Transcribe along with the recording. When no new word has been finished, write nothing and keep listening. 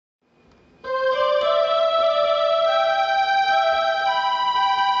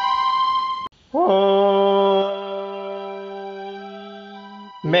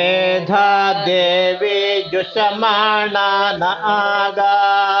मेधा देवी जुषमाणा नागाद्विश्वाची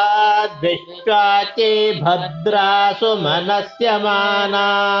भद्रासु मनस्यमाना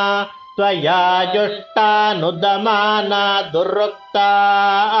त्वया जुष्टानुदमाना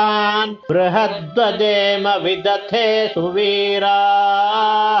दुरुक्तान् बृहद्वदेम विदथे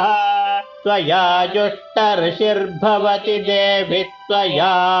सुवीराः त्वया जुष्टऋषिर्भवति देवि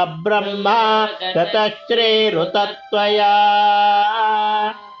त्वया ब्रह्मा ततश्रीरुतत्वया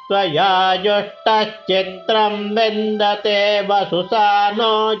त्वया जुष्टश्चित्रं विन्दते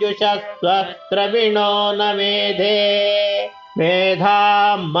वसुसानो जुषस्व द्रविणो न मेधे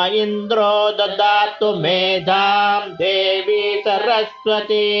मेधां म इन्द्रो ददातु मेधां देवी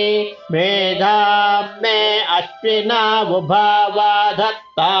सरस्वती मेधां मे अश्विनावुभावा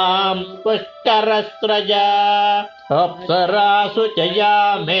धत्तां पुष्करस्रजा अप्सरासु च या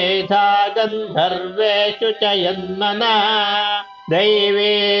मेधा गन्धर्वेषु च यन्मना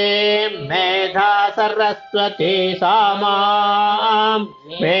दैवी मेधा सरस्वती सामां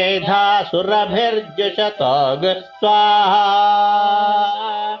मेधासुरभिर्जुषतोग स्वाहा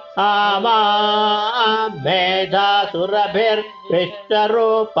आमां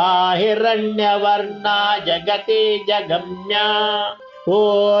मेधासुरभिर्विश्वरूपा हिरण्यवर्णा जगति जगम्या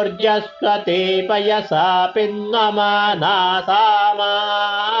ऊर्जस्वती पयसा पिन्वमाना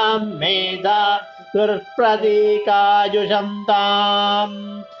सामां मेधा दुर्प्रतीकाजुषन्ताम्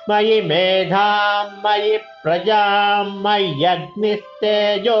मयि मेधां मयि प्रजां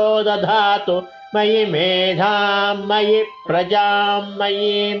मय्यग्निस्तेजो दधातु मयि मेधां मयि प्रजां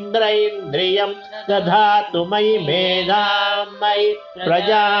मयीन्द्र इन्द्रियं दधातु मयि मेधां मयि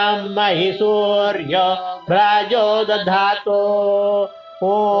प्रजां मयि सूर्यो भ्राजो दधातु ॐ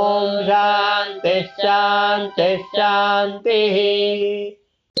शान्तिः शान्तिः शान्तिः।